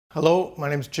Hello, my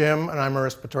name is Jim and I'm a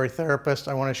respiratory therapist.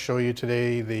 I want to show you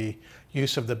today the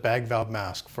use of the bag valve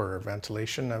mask for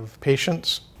ventilation of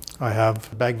patients. I have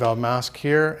a bag valve mask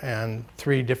here and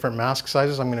 3 different mask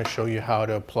sizes. I'm going to show you how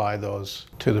to apply those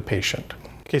to the patient.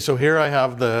 Okay, so here I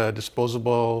have the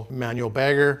disposable manual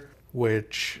bagger,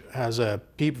 which has a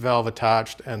PEEP valve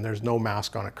attached and there's no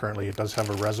mask on it currently. It does have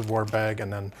a reservoir bag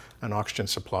and then an oxygen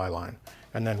supply line.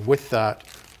 And then with that,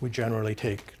 we generally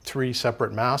take 3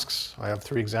 separate masks. I have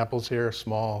 3 examples here: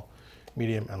 small,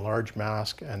 medium, and large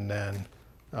mask. And then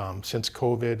since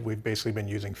COVID, we've basically been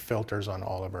using filters on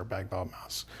all of our bag valve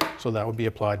masks. So that would be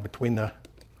applied between the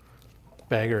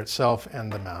bagger itself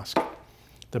and the mask.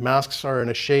 The masks are in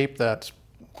a shape that's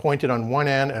pointed on one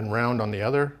end and round on the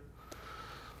other.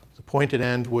 The pointed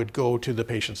end would go to the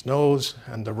patient's nose,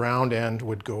 and the round end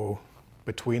would go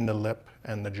between the lip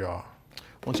and the jaw.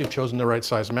 Once you've chosen the right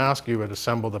size mask, you would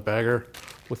assemble the bagger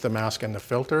with the mask and the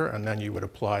filter, and then you would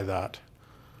apply that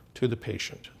to the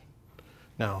patient.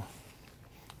 Now,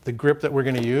 the grip that we're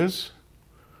going to use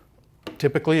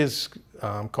typically is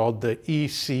called the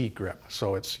EC grip.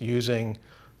 So it's using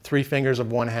 3 fingers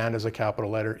of one hand as a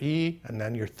capital letter E, and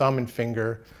then your thumb and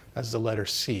finger as the letter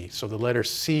C. So the letter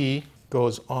C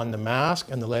goes on the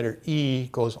mask, and the letter E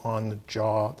goes on the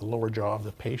jaw, the lower jaw of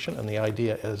the patient. And the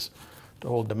idea is to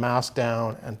hold the mask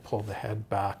down and pull the head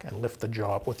back and lift the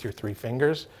jaw up with your 3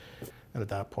 fingers. And at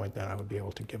that point, then I would be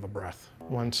able to give a breath.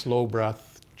 1 slow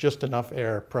breath, just enough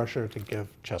air pressure to give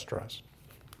chest rise.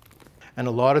 And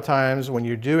a lot of times when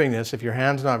you're doing this, if your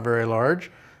hand's not very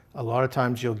large, a lot of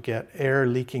times you'll get air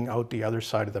leaking out the other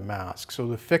side of the mask. So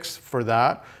the fix for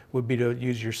that would be to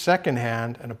use your second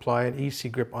hand and apply an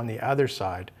EC grip on the other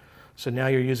side. So now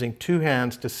you're using 2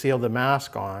 hands to seal the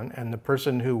mask on, and the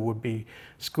person who would be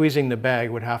squeezing the bag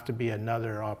would have to be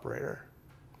another operator.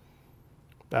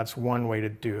 That's one way to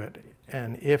do it.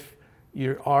 And if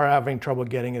you are having trouble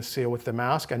getting a seal with the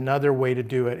mask, another way to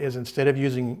do it is, instead of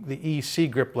using the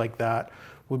EC grip like that,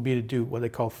 would be to do what they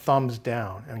call thumbs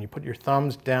down. And you put your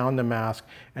thumbs down the mask,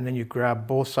 and then you grab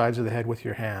both sides of the head with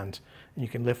your hands, and you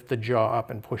can lift the jaw up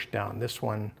and push down. This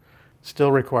one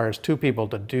still requires 2 people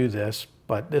to do this,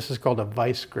 but this is called a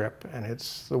vice grip, and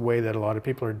it's the way that a lot of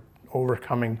people are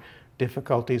overcoming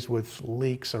difficulties with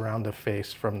leaks around the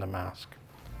face from the mask.